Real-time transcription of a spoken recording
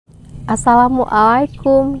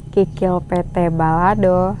Assalamualaikum, Kikil PT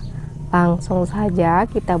Balado. Langsung saja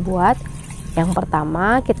kita buat. Yang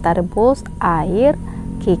pertama kita rebus air,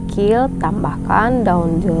 kikil, tambahkan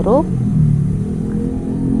daun jeruk,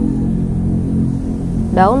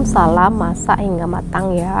 daun salam, masak hingga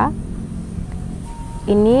matang ya.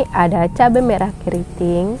 Ini ada cabe merah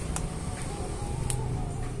keriting.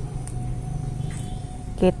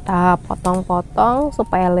 Kita potong-potong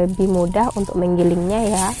supaya lebih mudah untuk menggilingnya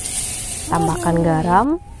ya. Tambahkan garam,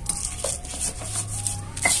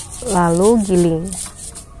 lalu giling.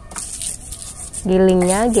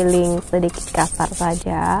 Gilingnya giling sedikit kasar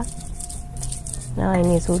saja. Nah,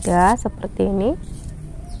 ini sudah seperti ini.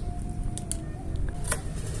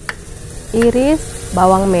 Iris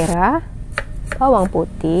bawang merah, bawang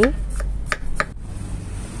putih.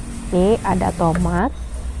 Ini ada tomat.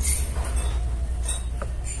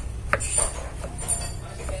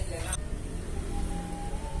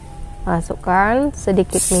 Masukkan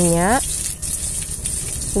sedikit minyak,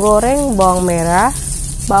 goreng bawang merah,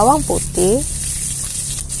 bawang putih,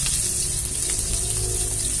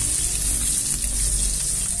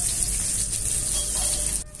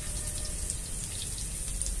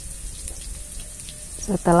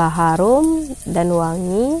 setelah harum dan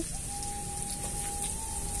wangi,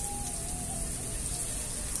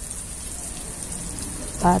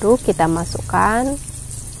 baru kita masukkan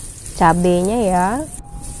cabenya ya.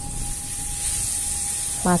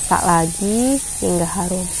 Masak lagi hingga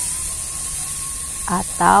harum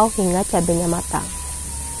atau hingga cabenya matang.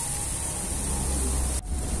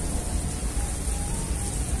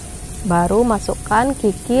 Baru masukkan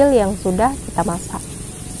kikil yang sudah kita masak.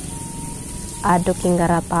 Aduk hingga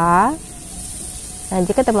rata. Nah,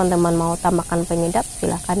 jika teman-teman mau tambahkan penyedap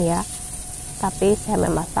silahkan ya, tapi saya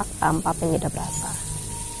memasak tanpa penyedap rasa.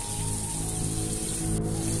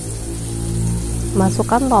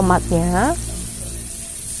 Masukkan tomatnya.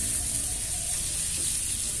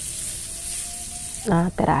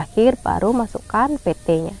 Nah, terakhir baru masukkan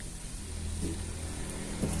PT-nya.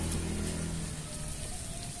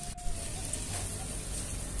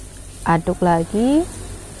 Aduk lagi.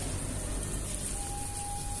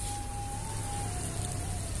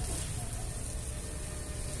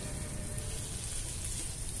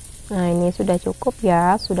 Nah, ini sudah cukup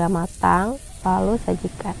ya, sudah matang, lalu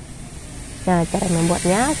sajikan. Nah, cara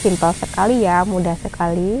membuatnya simpel sekali ya, mudah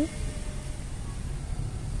sekali.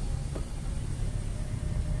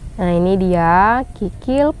 Nah, ini dia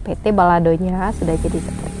kikil PT Baladonya sudah jadi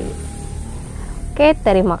seperti ini. Oke,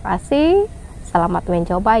 terima kasih. Selamat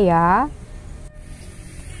mencoba ya.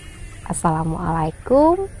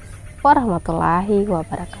 Assalamualaikum warahmatullahi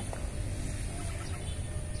wabarakatuh.